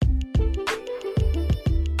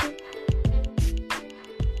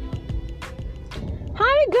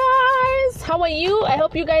How are you? I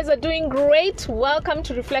hope you guys are doing great. Welcome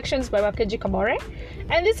to Reflections by Wakeji Kamore.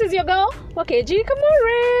 And this is your girl, Wakeji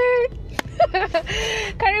Kamore.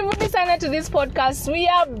 Karibuni sana to this podcast. We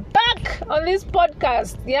are back on this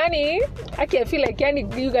podcast. I feel like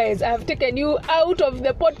you guys, I have taken you out of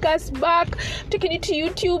the podcast back, taken you to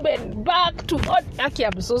YouTube and back to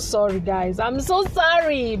I'm so sorry, guys. I'm so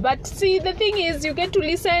sorry. But see, the thing is, you get to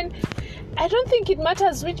listen. I don't think it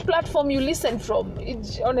matters which platform you listen from.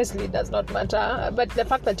 It honestly does not matter. But the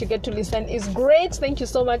fact that you get to listen is great. Thank you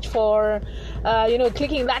so much for,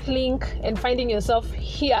 clicking that link and finding yourself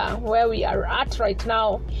here where we are at right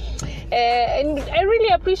now. And I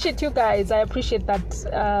really appreciate you guys. I appreciate that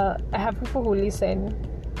I have people who listen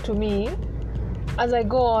to me as I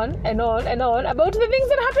go on and on and on about the things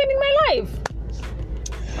that happen in my life.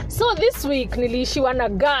 So this week,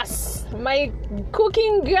 nilishiwa gas. My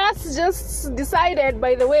cooking gas just decided,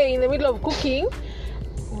 by the way, in the middle of cooking,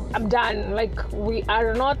 I'm done. Like, we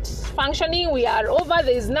are not functioning. We are over.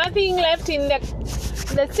 There is nothing left in the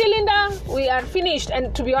cylinder. We are finished.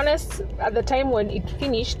 And to be honest, at the time when it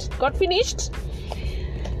got finished,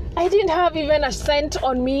 I didn't have even a cent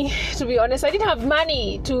on me, to be honest. I didn't have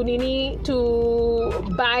money to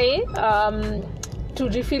buy, to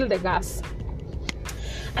refill the gas.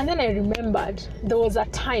 And then I remembered there was a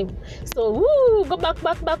time. So, go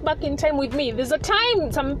back in time with me. There's a time,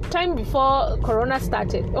 some time before Corona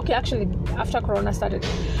started. Okay, actually, after Corona started.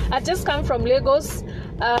 I just come from Lagos.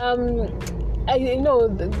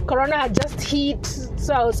 Corona had just hit.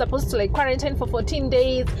 So I was supposed to quarantine for 14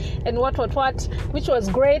 days and what, which was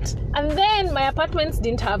great. And then my apartments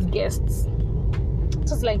didn't have guests.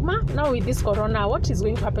 So it's like, now with this Corona, what is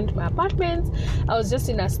going to happen to my apartments? I was just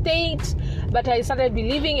in a state, but I started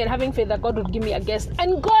believing and having faith that God would give me a guest.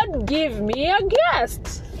 And God gave me a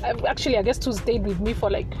guest. Actually, a guest who stayed with me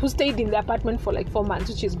who stayed in the apartment for 4 months,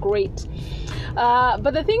 which is great.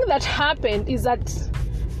 But the thing that happened is that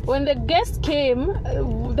when the guest came,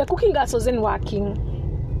 the cooking gas wasn't working.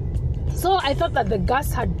 So I thought that the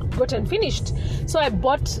gas had gotten finished. So I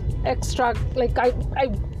bought extra,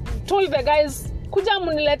 I told the guys, kuja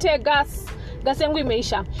munilete gas yangu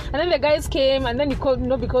imeisha. And then the guys came and then he called,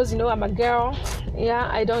 because I'm a girl. Yeah,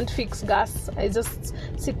 I don't fix gas. I just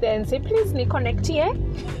sit there and say, please ni connect here.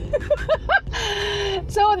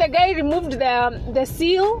 So the guy removed the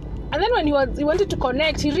seal, and then when he wanted to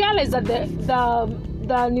connect, he realized that the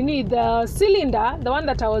cylinder, the one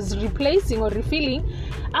that I was replacing or refilling,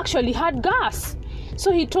 actually had gas.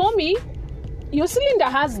 So he told me, your cylinder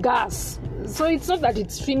has gas, so it's not that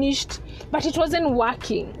it's finished, but it wasn't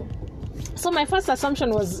working. So my first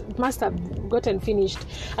assumption was it must have gotten finished.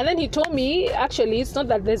 And then he told me, actually, it's not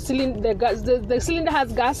that the cylinder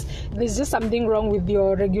has gas, there's just something wrong with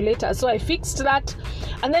your regulator. So I fixed that.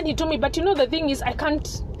 And then he told me, but the thing is, I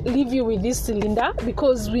can't leave you with this cylinder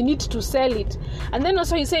because we need to sell it. And then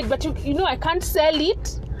also he said, but I can't sell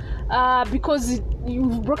it because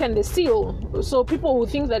you've broken the seal. So people will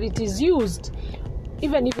think that it is used,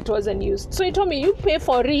 even if it wasn't used. So he told me, you pay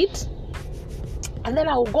for it, and then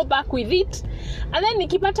I will go back with it. And then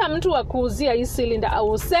nikipata mtu wa kuuzia hii cylinder, I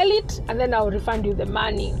will sell it, and then I will refund you the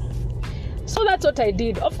money. So that's what I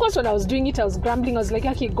did. Of course, when I was doing it, I was grumbling. I was like,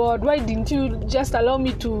 okay, God, why didn't you just allow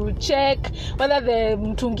me to check whether the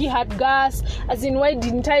mtungi had gas? As in, why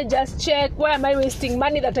didn't I just check? Why am I wasting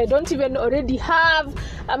money that I don't even already have?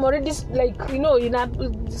 I'm already in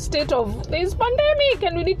a state of, there's pandemic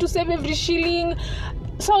and we need to save every shilling.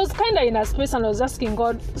 So I was kind of in a space and I was asking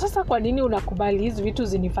God, sasa kwa nini unakubali hizi vitu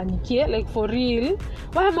zinifanyikie? For real?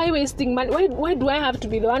 Why am I wasting money? Why do I have to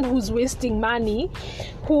be the one who's wasting money,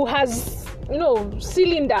 who has,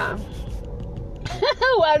 cylinder,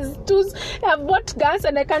 have bought gas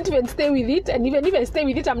and I can't even stay with it, and even if I stay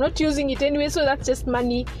with it, I'm not using it anyway, so that's just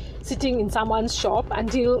money sitting in someone's shop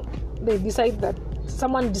until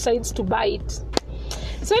someone decides to buy it.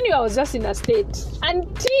 So anyway, I was just in a state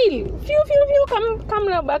until come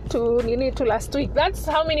now back to last week. That's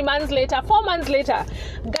how many months later? 4 months later,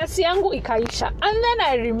 gas yangu ikaisha. And then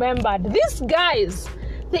I remembered, these guys,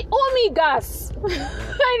 they owe me gas.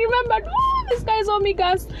 I remembered, these guys owe me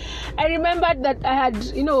gas. I remembered that I had,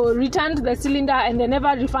 returned the cylinder and they never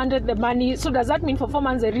refunded the money. So does that mean for 4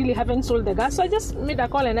 months I really haven't sold the gas? So I just made a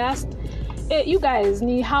call and asked, hey, you guys,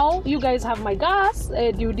 how you guys have my gas?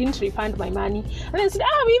 You didn't refund my money. And they said,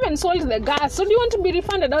 we even sold the gas. So do you want to be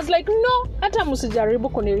refunded? I was like, no, hata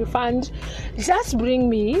musijaribu kuni refund. Just bring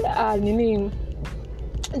me,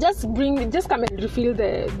 just come and refill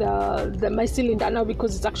the my cylinder now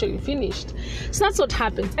because it's actually finished. So that's what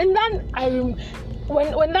happened. And then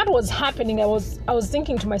when that was happening, I was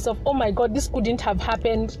thinking to myself, oh my God, this couldn't have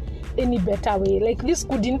happened any better way. Like, this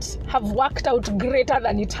couldn't have worked out greater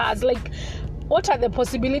than it has. Like, what are the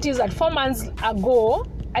possibilities that 4 months ago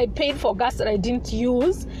I paid for gas that I didn't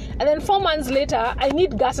use, and then 4 months later I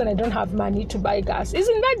need gas and I don't have money to buy gas?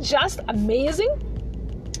 Isn't that just amazing?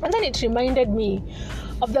 And then it reminded me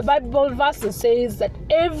of the Bible verse that says that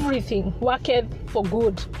everything worketh for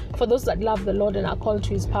good for those that love the Lord and are called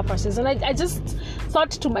to his purposes. And I just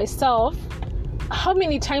thought to myself, how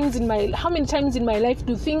many times in my life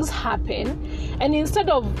do things happen, and instead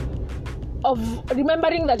of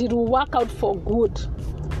remembering that it will work out for good,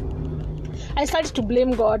 I started to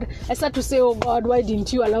blame God. I started to say, oh God, why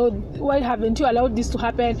haven't you allowed this to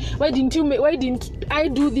happen? Why didn't I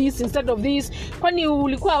do this instead of this? Kwani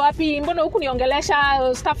ulikuwa wapi? Mbona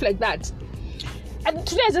hukuniongelesha? Stuff like that. And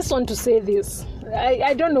today I just want to say this.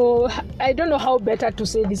 I don't know how better to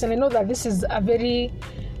say this, and I know that this is a very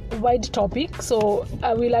wide topic, so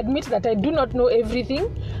I will admit that I do not know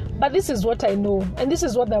everything, but this is what I know, and this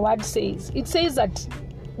is what the word says. It says that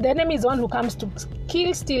the enemy is the one who comes to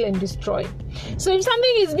kill, steal, and destroy. So if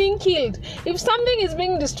something is being killed, if something is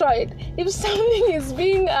being destroyed, if something is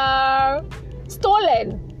being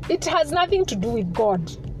stolen, it has nothing to do with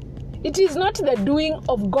God. It is not the doing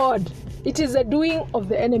of God. It is the doing of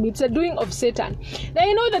the enemy. It's the doing of Satan. Now,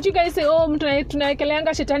 I know that you guys say, oh,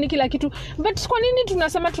 tunaekeleanga shetani kila kitu. But kwa nini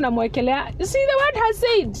tunasema tunamwekelea? You see, the word has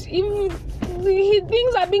said, if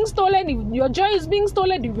things are being stolen, if your joy is being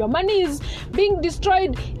stolen, if your money is being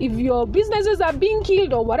destroyed, if your businesses are being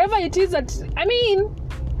killed, or whatever it is that, the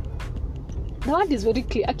word is very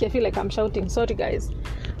clear. Okay, I feel like I'm shouting. Sorry, guys.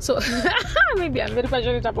 So maybe I'm very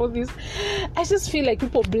passionate about this. I just feel like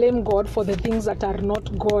people blame God for the things that are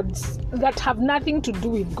not God's, that have nothing to do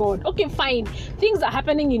with God. Okay, fine. Things are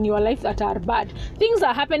happening in your life that are bad. Things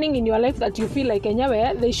are happening in your life that you feel like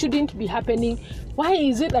anywhere they shouldn't be happening. Why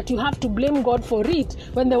is it that you have to blame God for it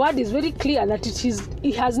when the word is very clear that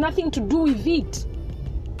it has nothing to do with it?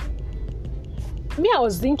 I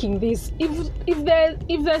was thinking this: if the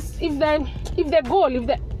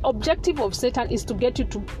objective of Satan is to get you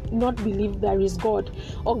to not believe there is God,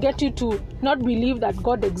 or get you to not believe that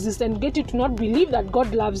God exists, and get you to not believe that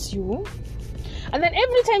God loves you, and then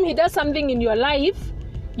every time he does something in your life,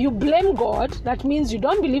 you blame God, that means you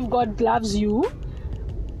don't believe God loves you.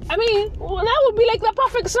 That would be like the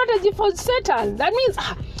perfect strategy for Satan. That means,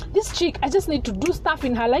 this chick, I just need to do stuff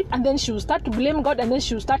in her life, and then she will start to blame God, and then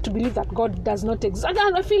she will start to believe that God does not exist.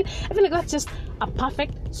 And I feel like that's just a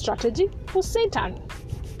perfect strategy for Satan.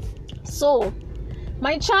 So,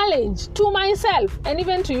 my challenge to myself and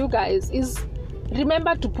even to you guys is,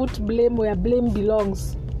 remember to put blame where blame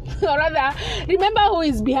belongs. Or rather, remember who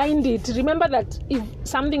is behind it. Remember that if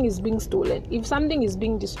something is being stolen, if something is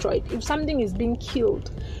being destroyed, if something is being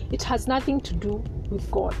killed, it has nothing to do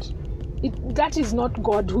with God. That is not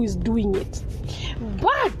God who is doing it.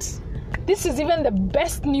 But this is even the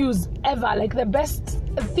best news ever, like the best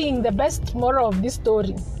thing, the best moral of this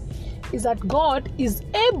story is that God is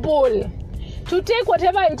able to take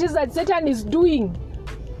whatever it is that Satan is doing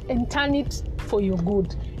and turn it for your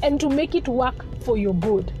good, and to make it work for your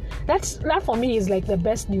good. That for me is like the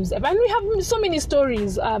best news ever. And we have so many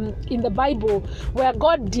stories in the Bible where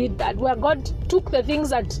God did that, where God took the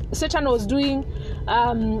things that Satan was doing,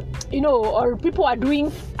 or people are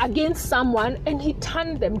doing against someone, and he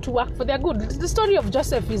turned them to work for their good. The story of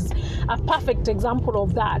Joseph is a perfect example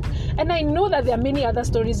of that. And I know that there are many other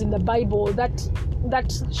stories in the Bible that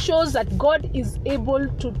shows that God is able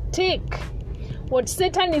to take what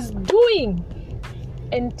Satan is doing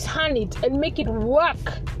and turn it and make it work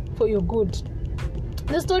for your good.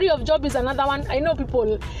 The story of Job is another one. I know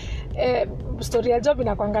people story of Job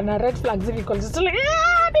inakwanga na red flags because it's like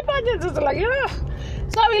people just like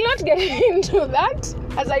so I will not get into that.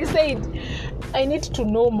 As I said, I need to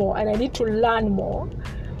know more and I need to learn more.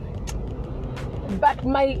 But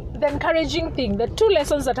the encouraging thing, the two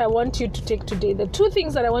lessons that I want you to take today, the two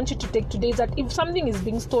things that I want you to take today is that if something is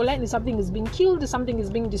being stolen, if something is being killed, if something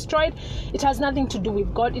is being destroyed, it has nothing to do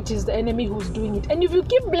with God. It is the enemy who's doing it. And if you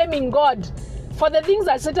keep blaming God for the things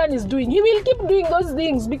that Satan is doing, he will keep doing those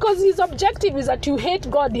things because his objective is that you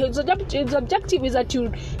hate God. His objective is that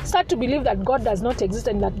you start to believe that God does not exist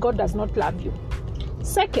and that God does not love you.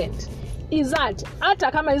 Second is that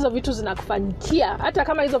hata kama hizo vitu zinakufanyikia, hata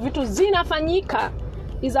kama hizo vitu zinafanyika,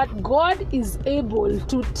 is that God is able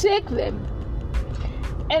to take them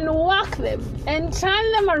and work them and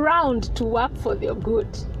turn them around to work for their good.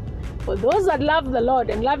 For those that love the Lord,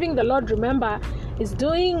 and loving the Lord, remember, is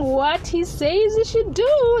doing what he says you should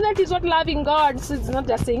do. That is what loving God is. It's not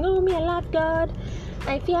just saying, oh, me, I love God.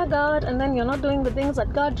 I fear God, and then you're not doing the things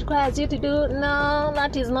that God requires you to do. No,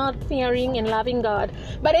 that is not fearing and loving God.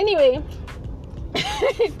 But anyway,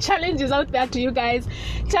 challenge is out there to you guys.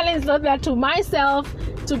 Challenge is out there to myself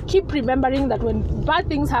to keep remembering that when bad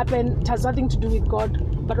things happen, it has nothing to do with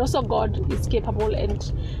God, but also God is capable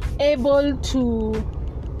and able to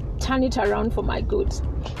turn it around for my good.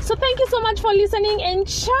 So thank you so much for listening, and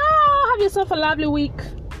ciao. Have yourself a lovely week.